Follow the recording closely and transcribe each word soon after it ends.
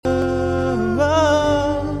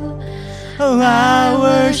Oh, I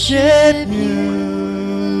worship you.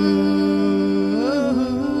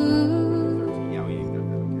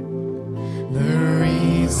 The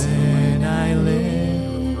reason I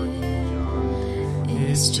live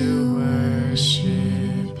is to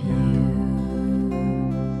worship you.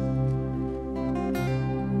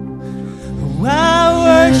 Oh,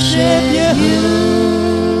 I worship you.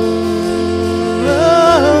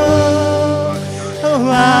 Oh,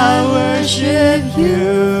 I worship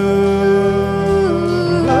you.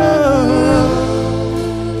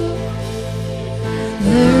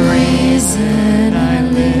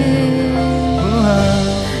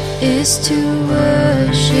 Is to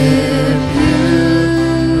worship you.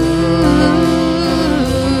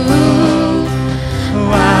 Oh,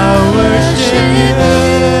 I worship you.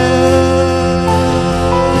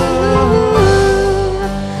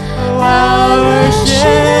 Oh, I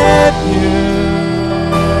worship you.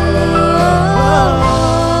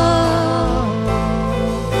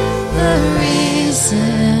 The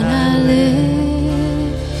reason I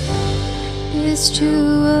live is to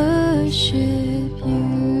worship you.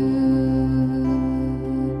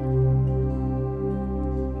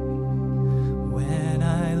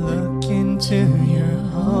 To your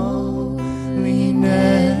holiness,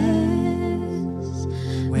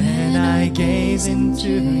 when I gaze into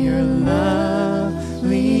your loveliness,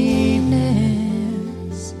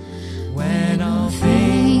 when all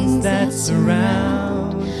things that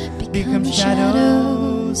surround become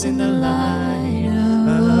shadows in the light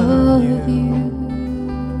of you.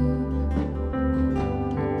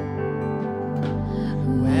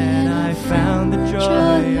 When I found the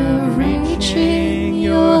joy of reaching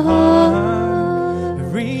your heart,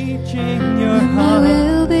 my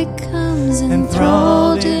will becomes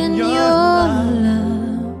enthralled in your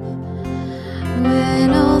love.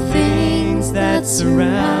 When all things that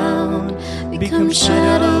surround become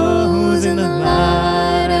shadows in the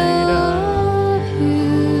light of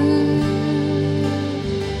you.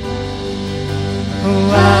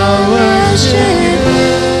 Oh, I worship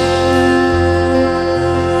you.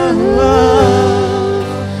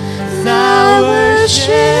 I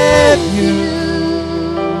worship you.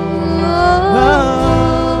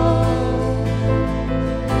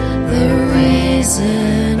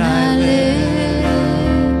 I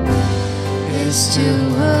live is to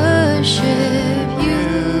worship you.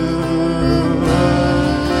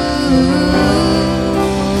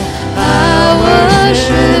 I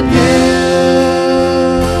worship you.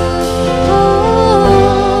 Oh,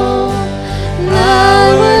 I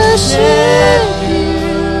worship you.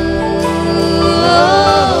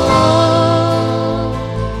 Oh,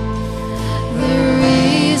 the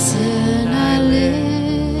reason I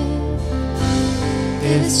live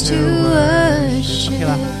is to worship. Okay,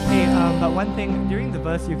 hey, but one thing, during the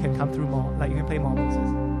verse you can come through more, like you can play more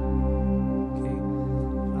verses. Okay.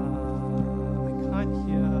 I can't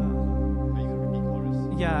hear. Are you gonna repeat chorus?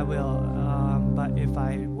 Yeah, I will. But if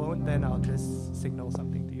I won't, then I'll just signal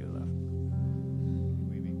something to you, love.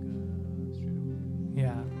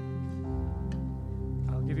 Yeah.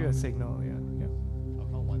 I'll give you a signal. Yeah. I'll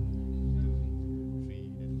count 1, 2,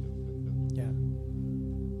 3, then do. Yeah.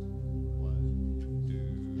 1, 2, 3.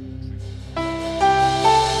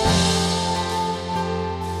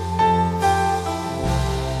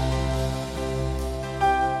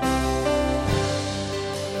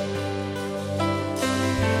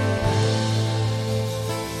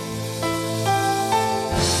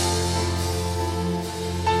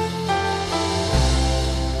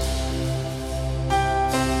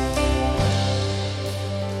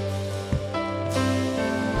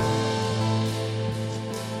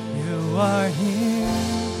 You are here,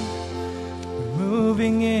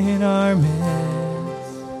 moving in our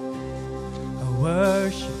midst. I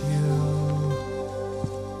worship you.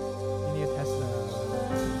 You need to test the.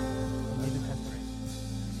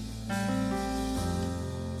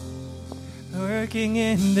 Working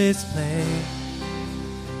in this place,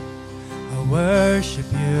 I worship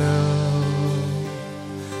you.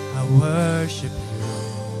 I worship you.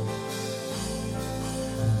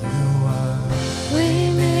 You are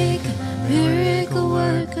Waymaker, miracle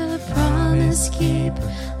worker, promise keeper,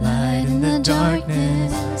 light in the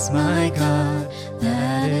darkness, my God,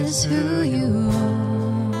 that is who you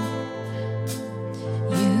are.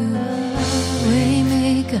 You are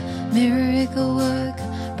waymaker, miracle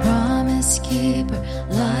worker, promise keeper,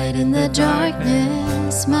 light in the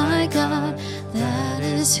darkness, my God, that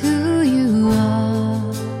is who you are.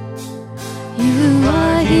 You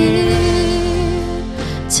are here,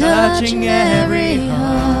 touching every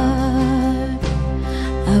heart.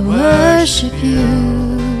 I worship you.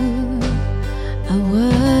 I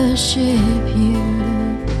worship you.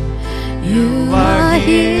 You are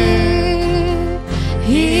here,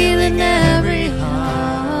 healing every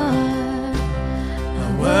heart.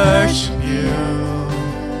 I worship you.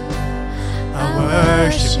 I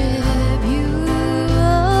worship you.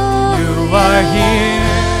 You are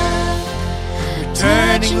here,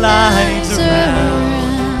 turning lives around.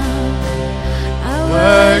 I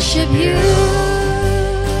worship you.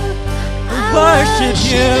 I worship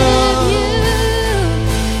you.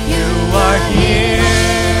 You are here,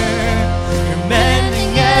 you're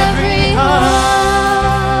mending every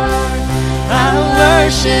heart. I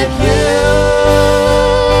worship you.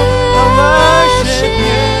 I worship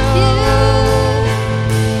you.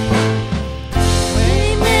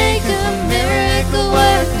 Waymaker, miracle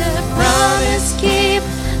worker, promise keep,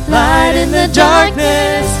 Light in the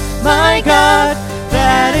darkness, my God,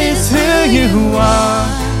 that is who you are.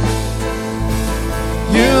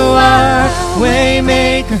 You are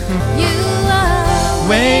Waymaker, you are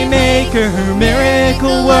Waymaker,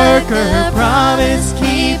 miracle worker, promise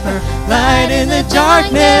keeper, light in the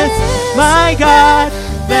darkness, my God,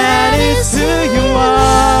 that is who you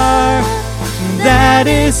are. That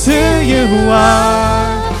is who you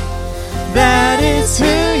are. That is who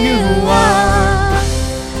you are.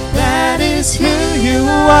 That is who you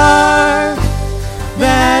are.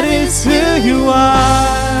 That is who you are.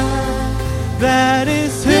 That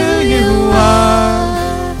is who you are.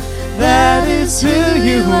 That is who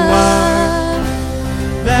you are.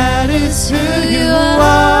 That is who you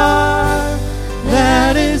are.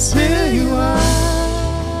 That is who you are.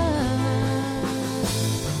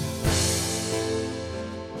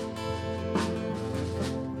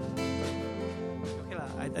 Okay,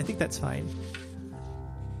 I think that's fine.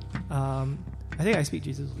 I think I Speak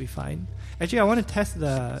Jesus will be fine. Actually, I want to test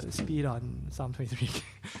the speed on Psalm 23.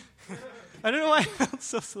 I don't know why I felt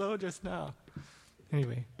so slow just now.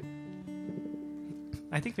 Anyway,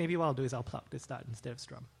 I think maybe what I'll do is I'll pluck this start instead of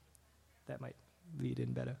strum. That might lead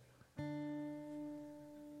in better.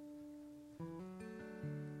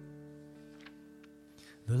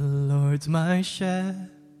 The Lord's my shepherd,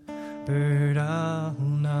 I'll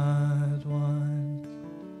not want.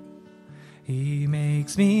 He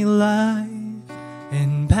makes me lie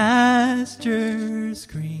in pastures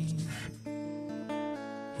green.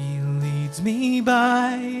 He leads me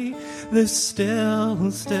by the still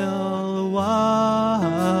waters.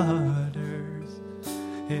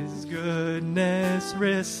 His goodness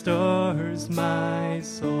restores my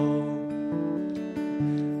soul.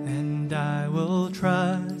 And I will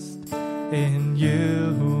trust in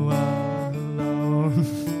you alone.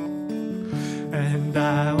 And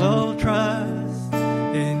I will trust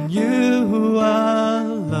in you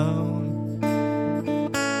alone.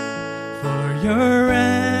 For your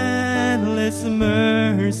endless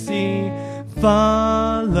mercy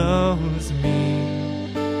follows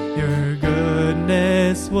me. Your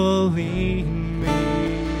goodness will lead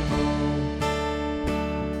me home.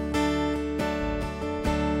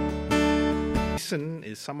 Jason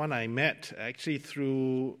is someone I met actually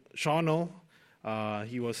through Shawno.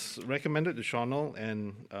 He was recommended to Shawno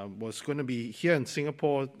and was going to be here in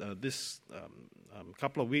Singapore this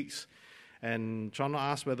couple of weeks. And Shawno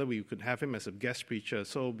asked whether we could have him as a guest preacher.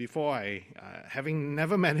 So before having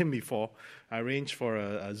never met him before, I arranged for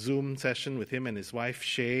a Zoom session with him and his wife,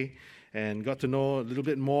 Shay, and got to know a little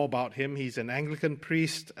bit more about him. He's an Anglican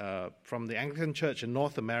priest from the Anglican Church in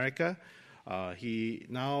North America. He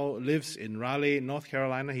now lives in Raleigh, North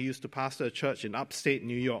Carolina. He used to pastor a church in upstate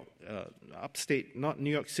New York, upstate, not New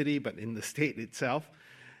York City, but in the state itself.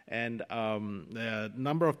 And there are a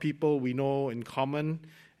number of people we know in common.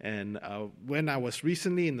 And when I was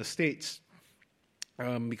recently in the States,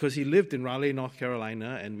 because he lived in Raleigh, North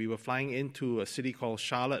Carolina, and we were flying into a city called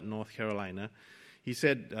Charlotte, North Carolina, he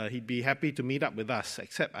said he'd be happy to meet up with us,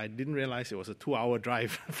 except I didn't realize it was a 2-hour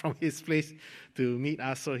drive from his place to meet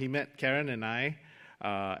us. So he met Karen and I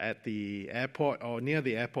at the airport, or near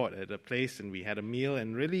the airport at a place, and we had a meal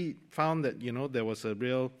and really found that, there was a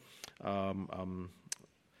real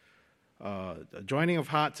joining of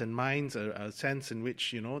hearts and minds, a sense in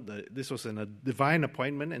which, this was a divine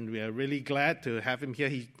appointment, and we are really glad to have him here.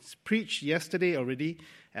 He preached yesterday already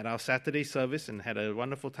at our Saturday service and had a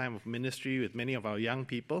wonderful time of ministry with many of our young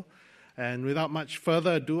people. And without much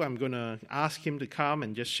further ado, I'm going to ask him to come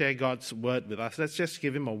and just share God's word with us. Let's just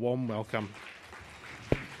give him a warm welcome.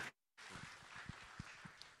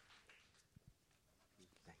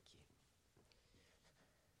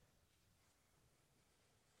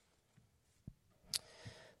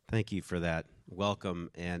 Thank you for that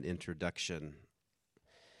welcome and introduction.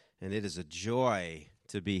 And it is a joy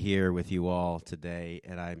to be here with you all today,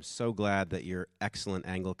 and I'm so glad that you're excellent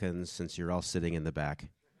Anglicans since you're all sitting in the back.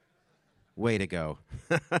 Way to go.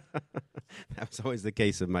 That was always the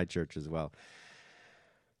case of my church as well.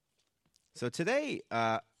 So today,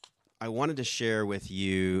 I wanted to share with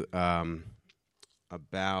you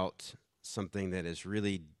about something that is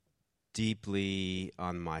really deeply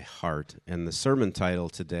on my heart. And the sermon title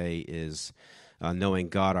today is Knowing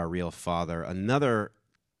God, Our Real Father. Another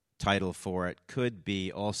title for it could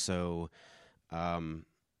be also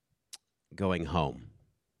Going Home,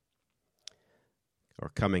 or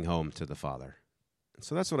Coming Home to the Father.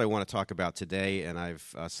 So that's what I want to talk about today, and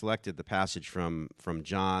I've selected the passage from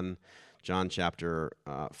John chapter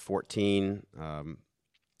 14, and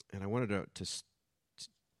I wanted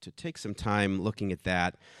to take some time looking at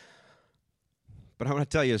that. But I want to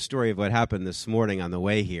tell you a story of what happened this morning on the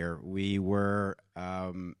way here. We were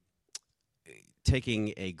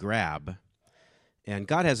taking a grab, and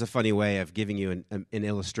God has a funny way of giving you an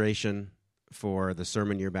illustration for the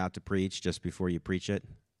sermon you're about to preach just before you preach it.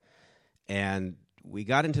 And we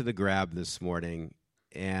got into the grab this morning,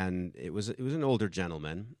 and it was an older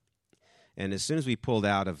gentleman. And as soon as we pulled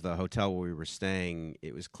out of the hotel where we were staying,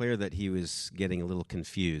 it was clear that he was getting a little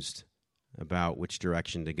confused about which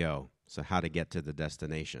direction to go, so how to get to the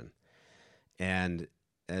destination. And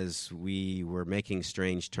as we were making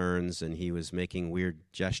strange turns and he was making weird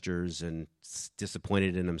gestures and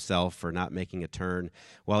disappointed in himself for not making a turn,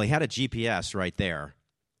 while he had a GPS right there,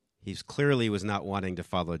 he clearly was not wanting to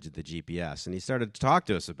follow the GPS. And he started to talk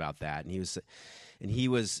to us about that. And he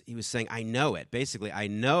was saying, I know it. Basically, I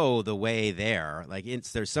know the way there. Like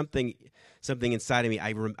there's something inside of me.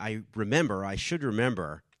 I should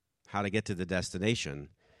remember how to get to the destination.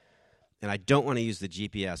 And I don't want to use the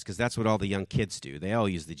GPS because that's what all the young kids do. They all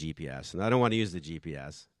use the GPS, and I don't want to use the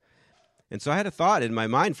GPS. And so I had a thought in my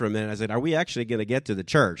mind for a minute. I said, are we actually going to get to the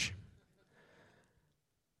church?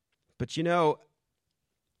 But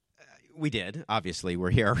we did. Obviously,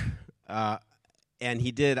 we're here. And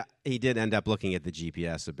he did end up looking at the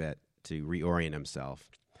GPS a bit to reorient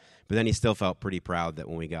himself. But then he still felt pretty proud that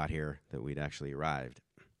when we got here that we'd actually arrived.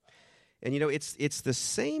 And it's the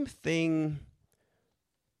same thing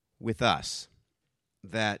with us,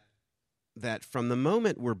 that from the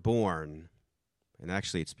moment we're born, and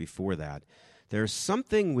actually it's before that, there's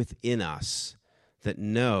something within us that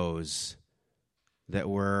knows that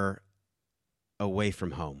we're away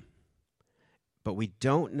from home. But we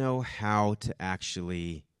don't know how to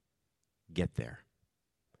actually get there.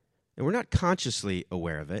 And we're not consciously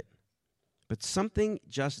aware of it, but something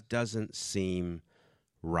just doesn't seem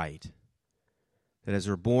right. That as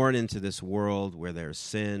we're born into this world where there's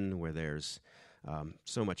sin, where there's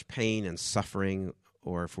so much pain and suffering,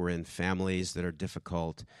 or if we're in families that are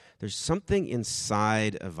difficult, there's something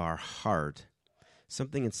inside of our heart,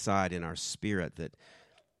 something inside in our spirit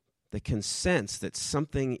that can sense that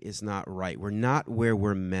something is not right. We're not where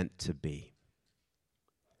we're meant to be.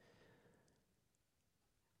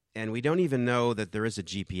 And we don't even know that there is a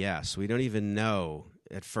GPS. We don't even know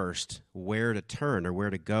at first where to turn or where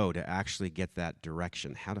to go to actually get that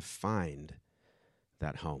direction, how to find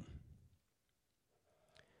that home.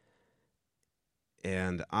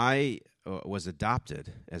 And I was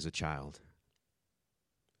adopted as a child,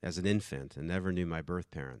 as an infant, and never knew my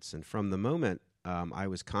birth parents. And from the moment I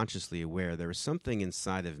was consciously aware, there was something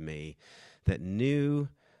inside of me that knew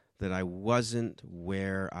that I wasn't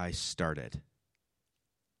where I started,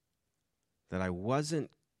 that I wasn't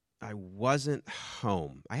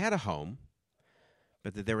home. I had a home,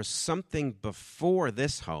 but that there was something before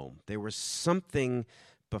this home. There was something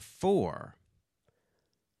before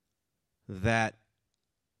that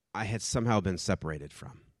I had somehow been separated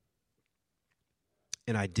from.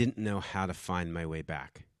 And I didn't know how to find my way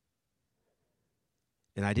back.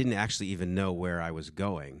 And I didn't actually even know where I was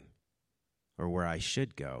going or where I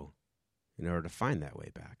should go in order to find that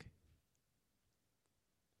way back.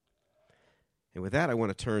 And with that, I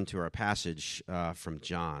want to turn to our passage from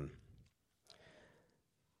John.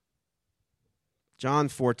 John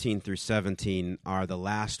 14 through 17 are the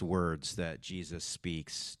last words that Jesus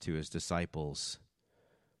speaks to his disciples.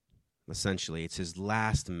 Essentially, it's his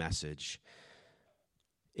last message.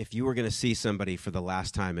 If you were going to see somebody for the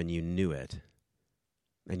last time and you knew it,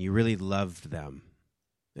 and you really loved them,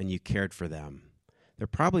 and you cared for them, there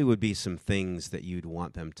probably would be some things that you'd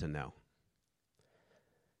want them to know.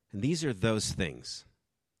 And these are those things.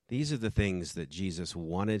 These are the things that Jesus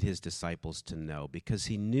wanted his disciples to know because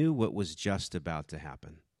he knew what was just about to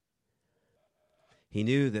happen. He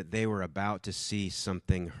knew that they were about to see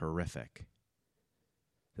something horrific,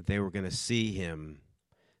 that they were going to see him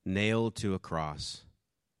nailed to a cross,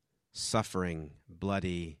 suffering,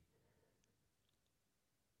 bloody,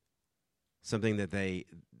 something that they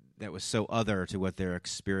that was so other to what their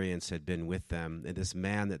experience had been with them, and this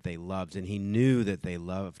man that they loved, and he knew that they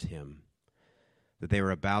loved him, that they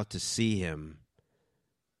were about to see him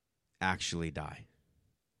actually die,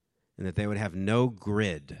 and that they would have no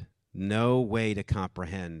grid, no way to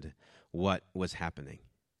comprehend what was happening.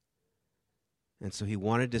 And so he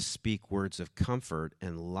wanted to speak words of comfort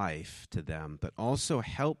and life to them, but also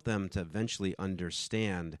help them to eventually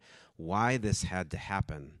understand why this had to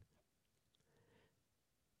happen.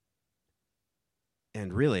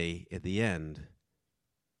 And really, at the end,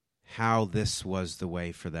 how this was the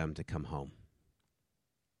way for them to come home.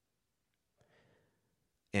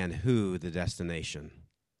 And who the destination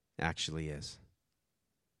actually is.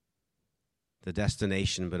 The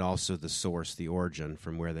destination, but also the source, the origin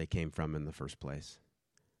from where they came from in the first place.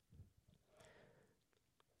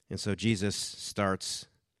 And so Jesus starts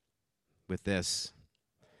with this: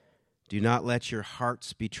 do not let your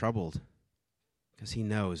hearts be troubled, because he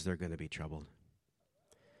knows they're going to be troubled.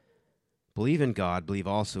 Believe in God, believe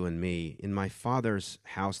also in me. In my Father's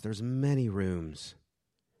house, there's many rooms.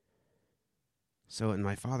 So in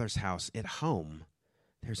my Father's house, at home,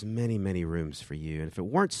 there's many, many rooms for you. And if it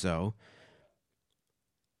weren't so,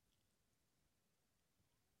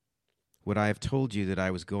 would I have told you that I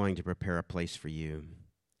was going to prepare a place for you?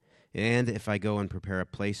 And if I go and prepare a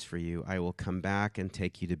place for you, I will come back and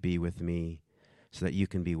take you to be with me, so that you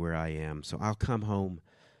can be where I am. So I'll come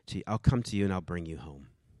to you and I'll bring you home.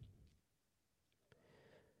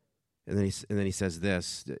 And then he says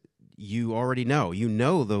this: you already know. You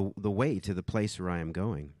know the way to the place where I am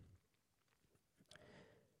going.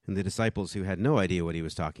 And the disciples, who had no idea what he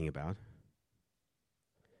was talking about,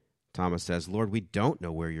 Thomas says, Lord, we don't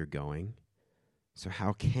know where you're going, so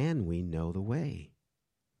how can we know the way?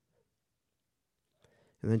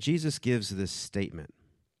 And then Jesus gives this statement,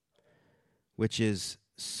 which is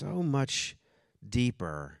so much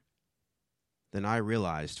deeper than I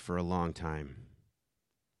realized for a long time.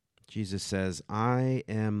 Jesus says, I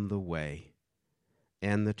am the way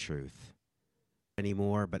and the truth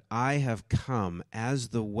anymore, but I have come as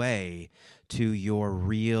the way to your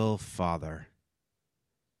real Father.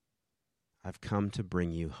 I've come to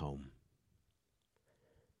bring you home.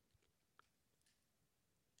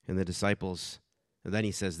 And the disciples, and then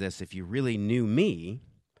he says this: if you really knew me,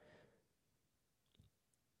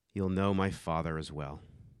 you'll know my Father as well.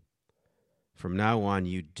 From now on,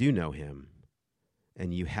 you do know him,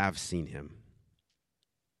 and you have seen him.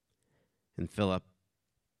 And Philip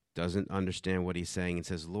doesn't understand what he's saying and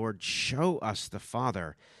says, Lord, show us the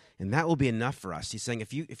Father, and that will be enough for us. He's saying,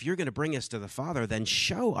 if you're going to bring us to the Father, then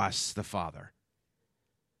show us the Father.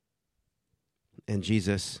 And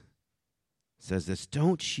Jesus says this: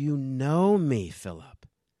 don't you know me, Philip?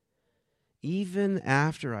 Even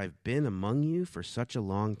after I've been among you for such a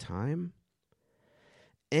long time?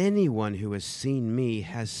 Anyone who has seen me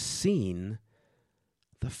has seen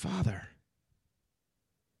the Father.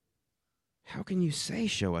 How can you say,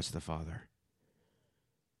 show us the Father?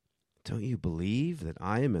 Don't you believe that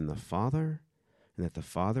I am in the Father and that the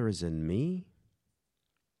Father is in me?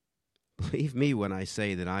 Believe me when I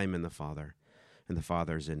say that I am in the Father and the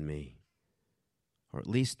Father is in me. Or at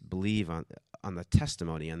least believe on the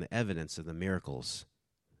testimony and the evidence of the miracles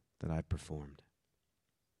that I've performed.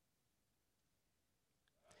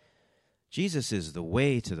 Jesus is the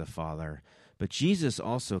way to the Father, but Jesus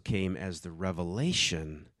also came as the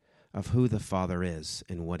revelation of who the Father is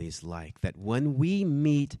and what he's like. That when we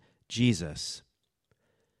meet Jesus,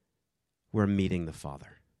 we're meeting the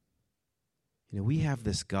Father. You know, we have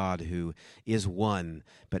this God who is one,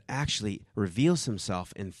 but actually reveals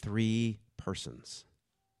himself in three persons.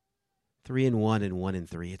 3 in 1 and 1 in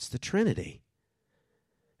 3. It's the Trinity.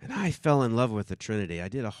 And I fell in love with the Trinity. I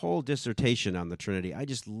did a whole dissertation on the Trinity. I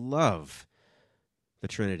just love the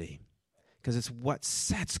Trinity because it's what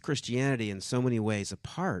sets Christianity in so many ways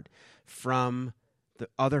apart from the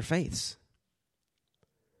other faiths.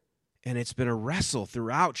 And it's been a wrestle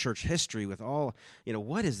throughout church history with all,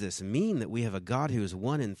 what does this mean that we have a God who is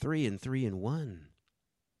 1 in 3 and 3 in 1?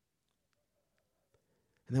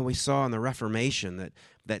 And then we saw in the Reformation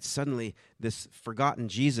that suddenly this forgotten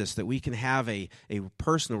Jesus, that we can have a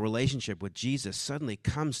personal relationship with Jesus, suddenly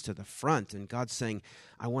comes to the front. And God's saying,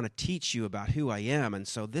 I want to teach you about who I am. And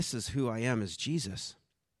so this is who I am as Jesus.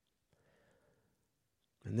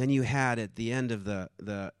 And then you had at the end of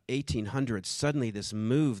the 1800s, suddenly this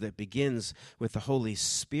move that begins with the Holy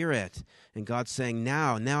Spirit. And God's saying,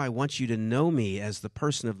 now I want you to know me as the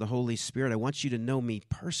person of the Holy Spirit. I want you to know me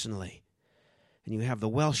personally. And you have the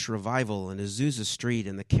Welsh revival in Azusa Street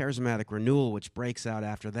and the charismatic renewal which breaks out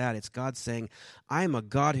after that. It's God saying, I am a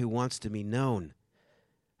God who wants to be known.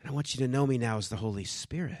 And I want you to know me now as the Holy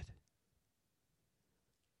Spirit.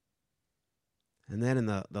 And then in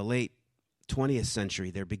the late 20th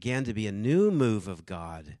century, there began to be a new move of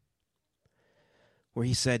God where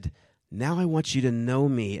he said, now I want you to know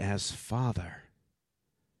me as Father,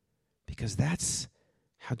 because that's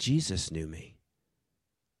how Jesus knew me.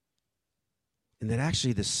 And that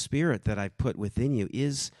actually the Spirit that I've put within you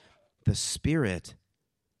is the Spirit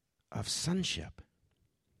of sonship.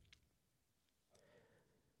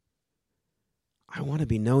 I want to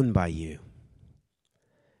be known by you.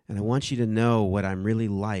 And I want you to know what I'm really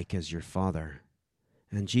like as your Father.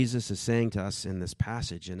 And Jesus is saying to us in this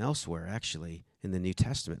passage and elsewhere, actually, in the New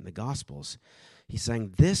Testament, in the Gospels, he's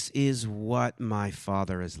saying, this is what my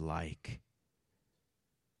Father is like.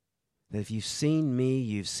 That if you've seen me,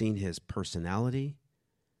 you've seen his personality,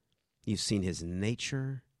 you've seen his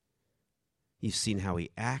nature, you've seen how he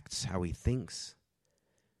acts, how he thinks.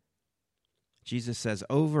 Jesus says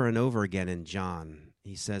over and over again in John,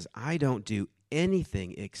 he says, I don't do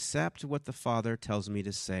anything except what the Father tells me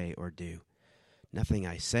to say or do. Nothing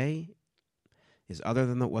I say is other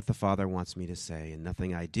than what the Father wants me to say, and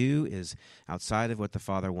nothing I do is outside of what the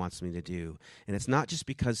Father wants me to do. And it's not just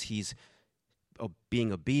because he's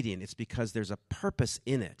being obedient, it's because there's a purpose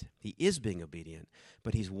in it. He is being obedient,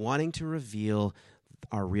 but he's wanting to reveal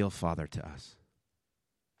our real Father to us,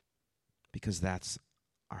 because that's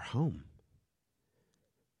our home.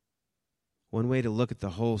 One way to look at the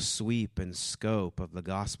whole sweep and scope of the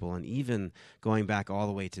gospel, and even going back all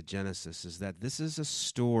the way to Genesis, is that this is a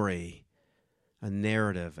story, a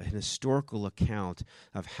narrative, an historical account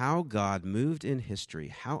of how God moved in history,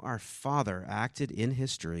 how our Father acted in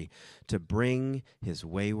history to bring his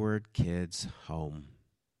wayward kids home.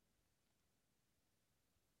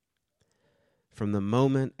 From the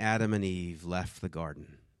moment Adam and Eve left the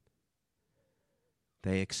garden,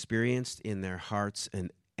 they experienced in their hearts an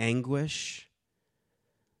anguish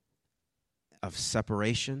of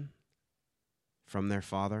separation from their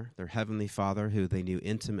Father, their heavenly Father, who they knew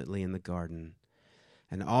intimately in the garden,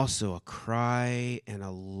 and also a cry and a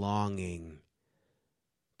longing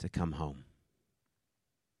to come home.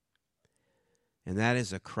 And that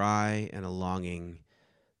is a cry and a longing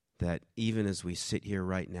that even as we sit here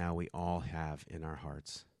right now, we all have in our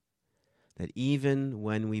hearts. That even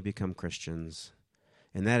when we become Christians,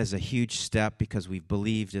 and that is a huge step because we've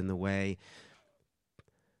believed in the way,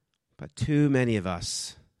 but too many of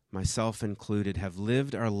us, myself included, have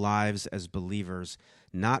lived our lives as believers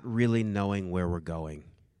not really knowing where we're going.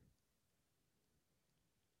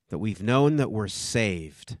 That we've known that we're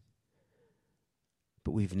saved,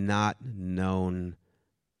 but we've not known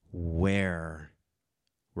where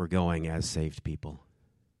we're going as saved people.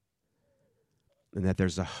 And that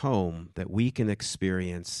there's a home that we can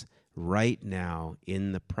experience right now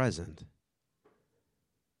in the present,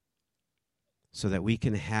 so that we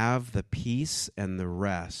can have the peace and the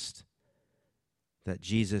rest that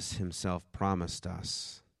Jesus himself promised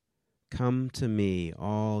us. Come to me,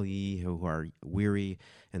 all ye who are weary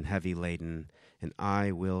and heavy laden, and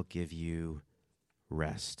I will give you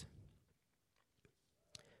rest.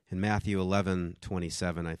 In Matthew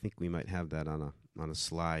 11:27, I think we might have that on a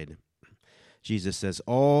slide. Jesus says,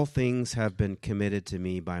 all things have been committed to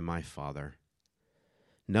me by my Father.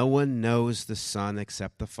 No one knows the Son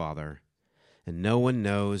except the Father, and no one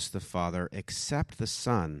knows the Father except the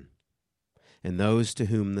Son, and those to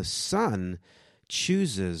whom the Son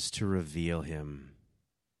chooses to reveal him.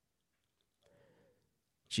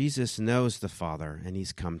 Jesus knows the Father, and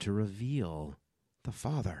he's come to reveal the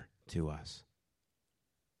Father to us.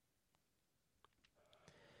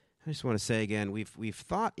 I just want to say again, we've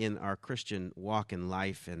thought in our Christian walk in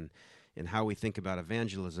life and in how we think about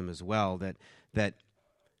evangelism as well, that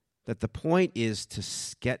the point is to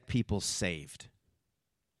get people saved.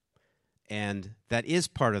 And that is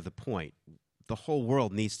part of the point. The whole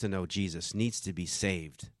world needs to know Jesus, needs to be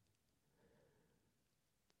saved.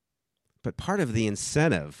 But part of the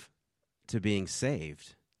incentive to being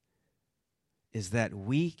saved is that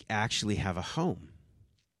we actually have a home.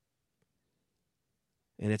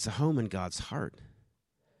 And it's a home in God's heart.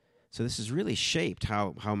 So this has really shaped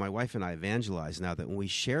how my wife and I evangelize now, that when we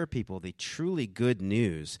share people the truly good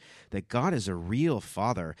news that God is a real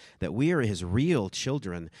Father, that we are his real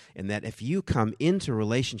children, and that if you come into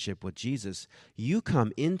relationship with Jesus, you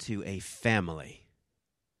come into a family.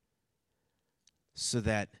 So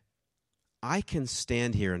that I can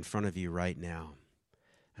stand here in front of you right now,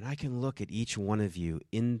 and I can look at each one of you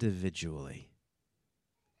individually.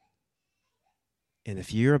 And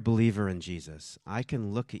if you're a believer in Jesus, I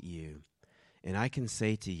can look at you and I can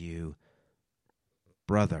say to you,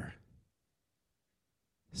 brother,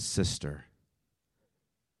 sister,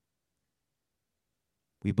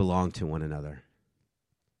 We belong to one another.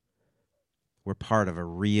 We're part of a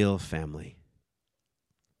real family.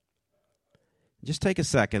 Just take a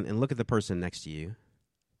second and look at the person next to you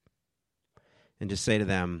and just say to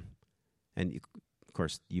them, and of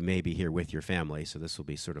course, you may be here with your family, so this will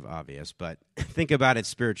be sort of obvious, but think about it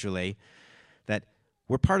spiritually, that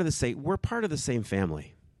we're part of the same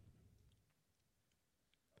family.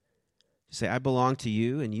 Say, I belong to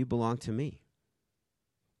you and you belong to me.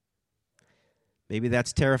 Maybe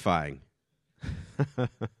that's terrifying. But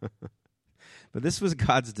this was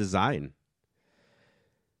God's design.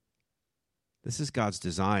 This is God's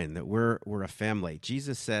design, that we're a family.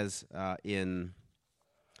 Jesus says in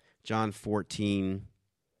John 14,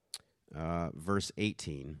 verse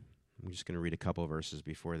 18, I'm just going to read a couple of verses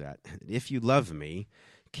before that. If you love me,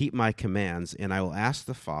 keep my commands, and I will ask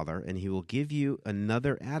the Father, and he will give you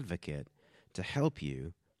another advocate to help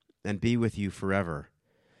you and be with you forever,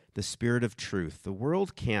 the Spirit of truth. The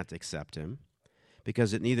world can't accept him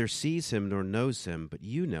because it neither sees him nor knows him, but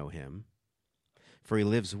you know him, for he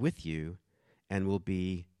lives with you and will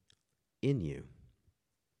be in you.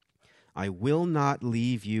 I will not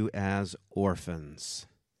leave you as orphans.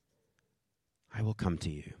 I will come to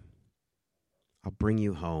you. I'll bring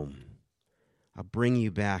you home. I'll bring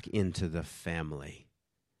you back into the family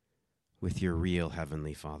with your real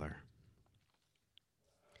Heavenly Father.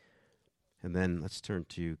 And then let's turn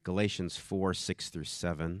to Galatians 4, 6 through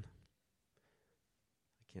 7.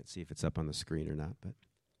 I can't see if it's up on the screen or not, but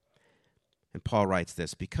and Paul writes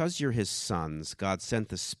this, because you're his sons, God sent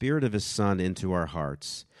the Spirit of his Son into our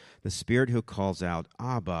hearts, the Spirit who calls out,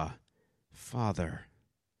 Abba, Father.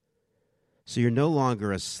 So you're no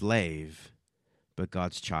longer a slave, but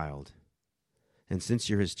God's child. And since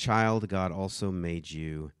you're his child, God also made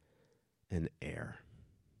you an heir.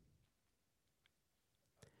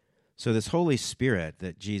 So this Holy Spirit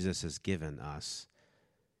that Jesus has given us,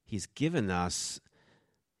 he's given us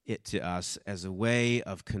it to us as a way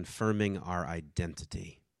of confirming our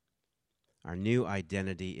identity, our new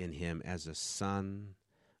identity in him as a son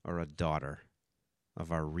or a daughter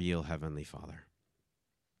of our real Heavenly Father.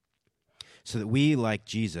 So that we, like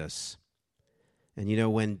Jesus, and you know,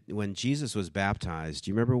 when Jesus was baptized,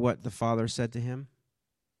 do you remember what the Father said to him?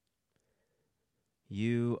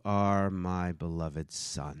 You are my beloved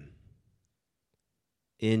Son.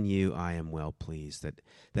 In you I am well pleased.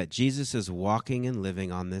 That Jesus' walking and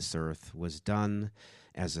living on this earth was done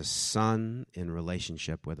as a son in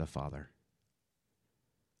relationship with a father.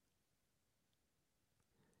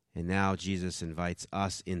 And now Jesus invites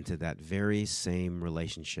us into that very same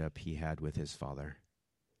relationship he had with his Father.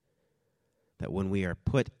 That when we are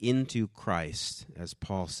put into Christ, as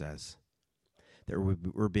Paul says, that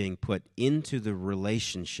we're being put into the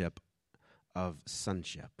relationship of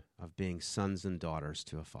sonship, of being sons and daughters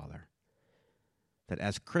to a father. That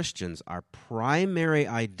as Christians, our primary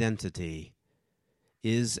identity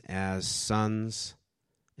is as sons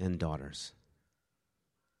and daughters.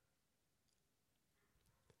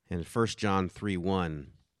 In 1 John 3:1,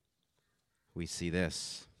 we see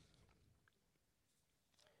this.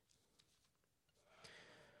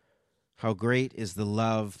 How great is the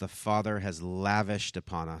love the Father has lavished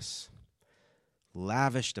upon us.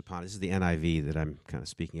 Lavished upon, this is the NIV that I'm kind of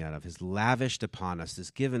speaking out of, has lavished upon us,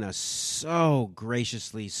 has given us so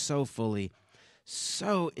graciously, so fully,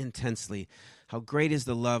 so intensely. How great is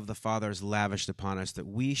the love the Father has lavished upon us that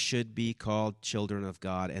we should be called children of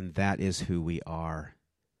God, and that is who we are.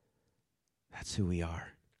 That's who we are.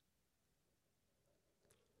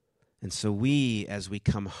 And so we, as we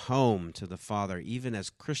come home to the Father, even as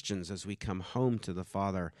Christians, as we come home to the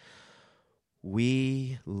Father,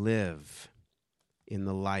 we live in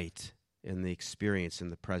the light, in the experience, in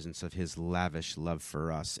the presence of his lavish love for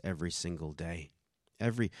us every single day.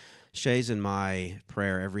 Shay's and my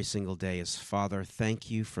prayer every single day is, Father, thank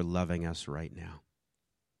you for loving us right now.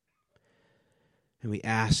 And we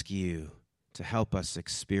ask you to help us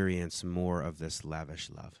experience more of this lavish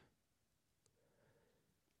love.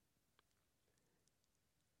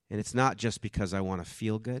 And it's not just because I want to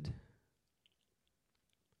feel good.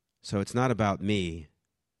 So it's not about me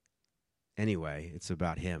anyway, it's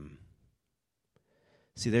about him.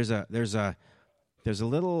 See, there's a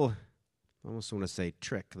little, I almost want to say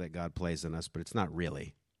trick that God plays on us, but it's not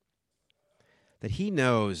really. That he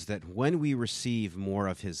knows that when we receive more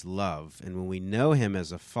of his love, and when we know him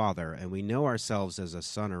as a father, and we know ourselves as a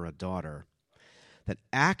son or a daughter, that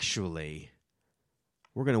actually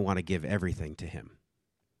we're going to want to give everything to him.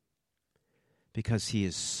 Because he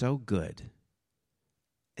is so good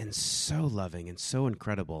and so loving and so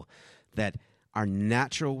incredible that our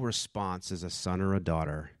natural response as a son or a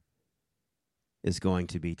daughter is going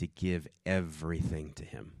to be to give everything to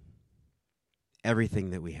him. Everything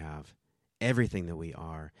that we have, everything that we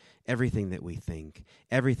are, everything that we think,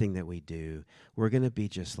 everything that we do, we're going to be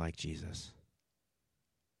just like Jesus.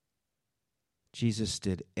 Jesus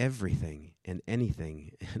did everything and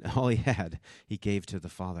anything, and all he had, he gave to the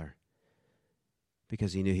Father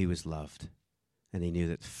because he knew he was loved, and he knew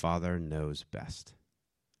that Father knows best.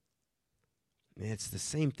 And it's the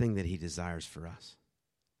same thing that he desires for us.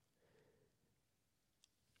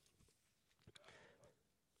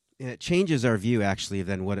 And it changes our view, actually, of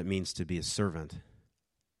then what it means to be a servant.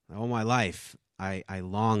 All my life, I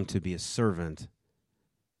long to be a servant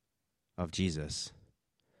of Jesus.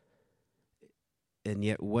 And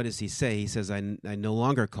yet, what does he say? He says, I no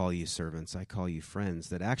longer call you servants, I call you friends.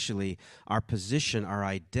 That actually our position, our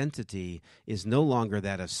identity is no longer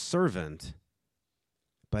that of servant,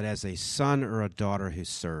 but as a son or a daughter who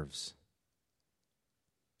serves.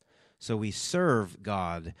 So we serve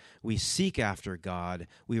God, we seek after God,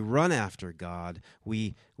 we run after God,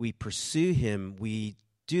 we pursue him, we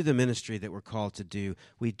do the ministry that we're called to do.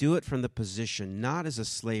 We do it from the position not as a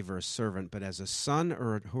slave or a servant, but as a son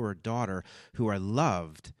or a daughter who are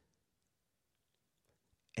loved.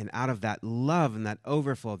 And out of that love and that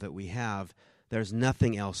overflow that we have, there's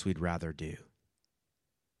nothing else we'd rather do.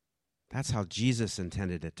 That's how Jesus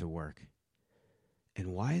intended it to work. And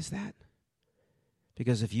why is that?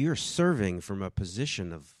 Because if you're serving from a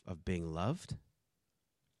position of being loved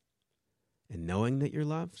and knowing that you're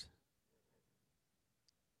loved,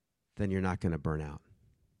 then you're not going to burn out.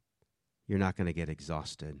 You're not going to get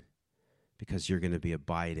exhausted because you're going to be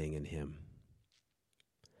abiding in him.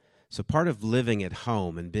 So part of living at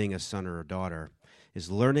home and being a son or a daughter is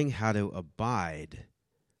learning how to abide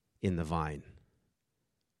in the vine,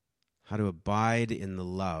 how to abide in the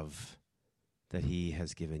love that he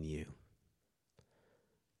has given you.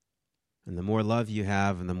 And the more love you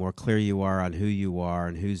have and the more clear you are on who you are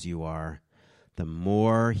and whose you are, the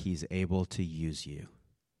more he's able to use you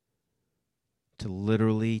to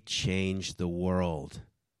literally change the world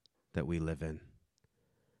that we live in,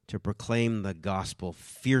 to proclaim the gospel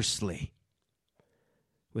fiercely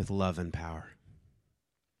with love and power.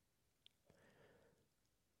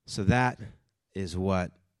 So that is what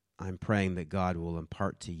I'm praying that God will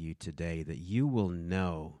impart to you today, that you will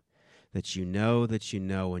know that you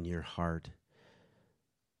know in your heart,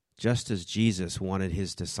 just as Jesus wanted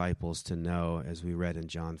his disciples to know, as we read in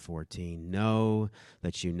John 14, know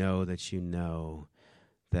that you know that you know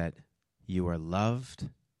that you are loved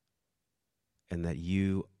and that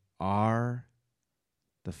you are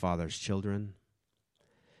the Father's children,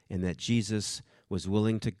 and that Jesus was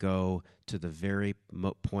willing to go to the very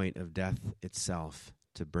point of death itself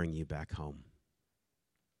to bring you back home.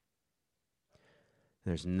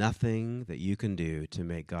 There's nothing that you can do to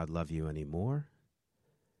make God love you anymore.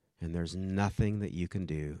 And there's nothing that you can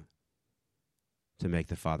do to make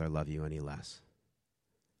the Father love you any less.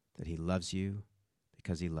 That he loves you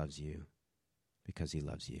because he loves you, because he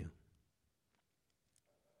loves you.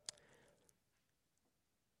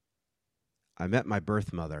 I met my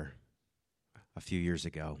birth mother a few years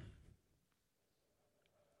ago.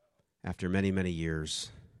 After many, many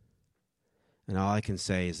years. And all I can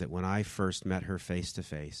say is that when I first met her face to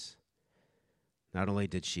face, not only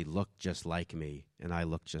did she look just like me, and I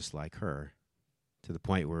looked just like her, to the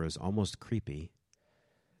point where it was almost creepy.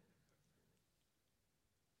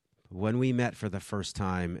 When we met for the first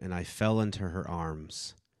time and I fell into her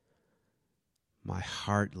arms, my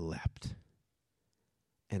heart leapt,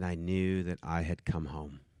 and I knew that I had come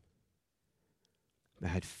home. I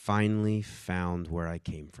had finally found where I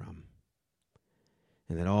came from,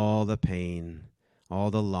 and that all the pain,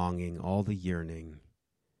 all the longing, all the yearning,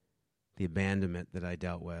 the abandonment that I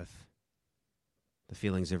dealt with, the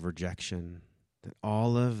feelings of rejection, that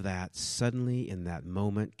all of that suddenly in that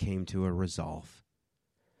moment came to a resolve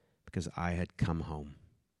because I had come home.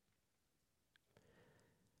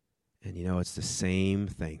 And you know, it's the same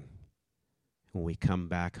thing when we come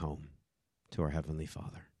back home to our Heavenly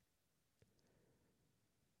Father.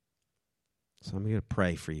 So I'm going to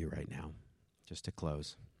pray for you right now, just to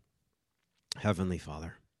close. Heavenly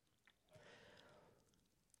Father,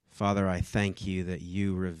 Father, I thank you that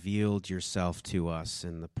you revealed yourself to us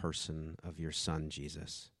in the person of your Son,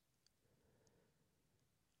 Jesus.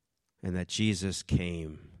 And that Jesus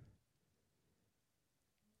came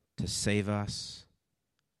to save us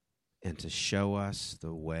and to show us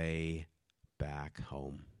the way back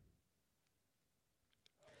home.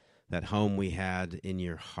 That home we had in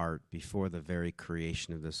your heart before the very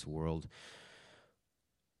creation of this world,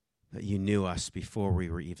 that you knew us before we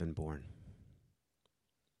were even born.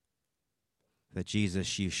 That,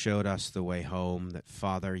 Jesus, you showed us the way home, that,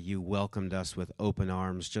 Father, you welcomed us with open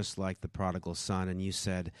arms, just like the prodigal son, and you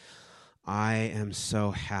said, I am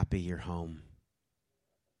so happy you're home.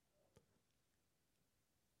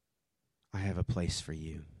 I have a place for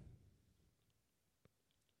you.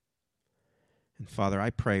 And Father, I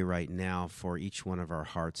pray right now for each one of our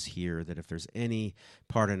hearts here, that if there's any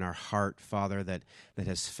part in our heart, Father, that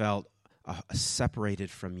has felt separated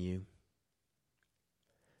from you,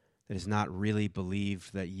 that has not really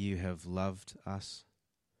believed that you have loved us,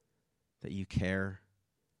 that you care.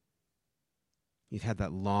 You've had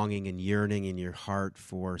that longing and yearning in your heart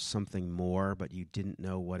for something more, but you didn't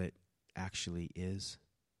know what it actually is.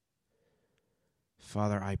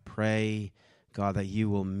 Father, I pray, God, that you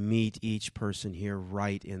will meet each person here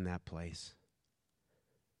right in that place,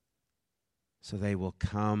 so they will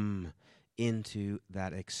come into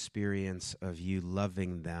that experience of you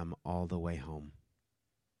loving them all the way home.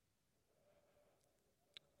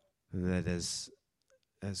 That as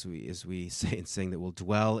we say and sing, that will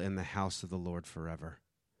dwell in the house of the Lord forever.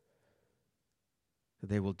 That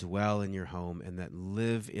they will dwell in your home and that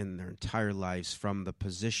live in their entire lives from the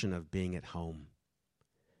position of being at home.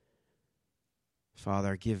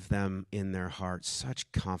 Father, give them in their hearts such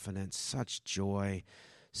confidence, such joy,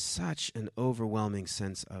 such an overwhelming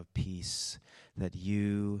sense of peace that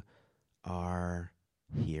you are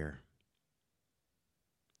here.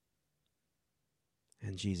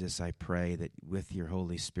 And Jesus, I pray that with your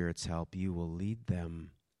Holy Spirit's help, you will lead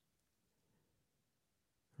them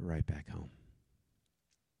right back home.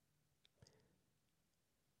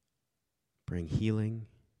 Bring healing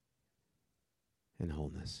and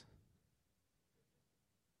wholeness.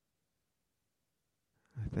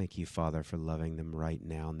 I thank you, Father, for loving them right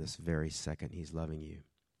now in this very second. He's loving you.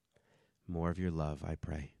 More of your love, I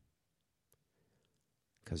pray,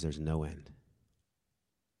 because there's no end.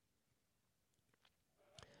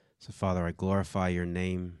 So, Father, I glorify your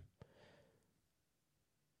name.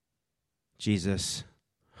 Jesus,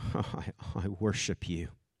 I worship you.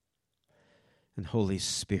 And Holy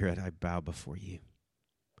Spirit, I bow before you.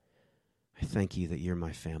 I thank you that you're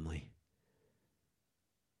my family,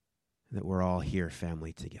 that we're all here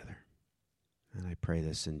family together. And I pray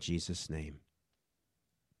this in Jesus' name.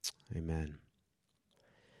 Amen.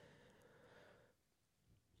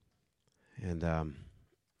 And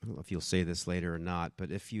I don't know if you'll say this later or not, but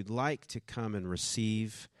if you'd like to come and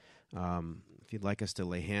receive, if you'd like us to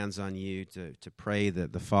lay hands on you, to pray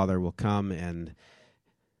that the Father will come and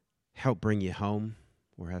help bring you home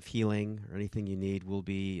or have healing or anything you need, will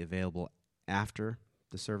be available after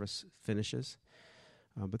the service finishes.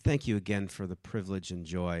 But thank you again for the privilege and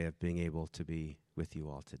joy of being able to be with you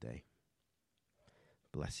all today.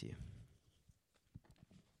 Bless you.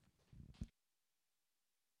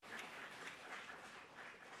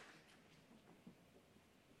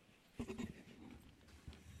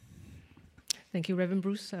 Thank you, Reverend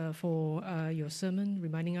Bruce, for your sermon,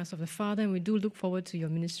 reminding us of the Father, and we do look forward to your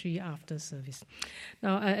ministry after service.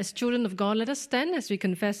 Now, as children of God, let us stand as we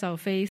confess our faith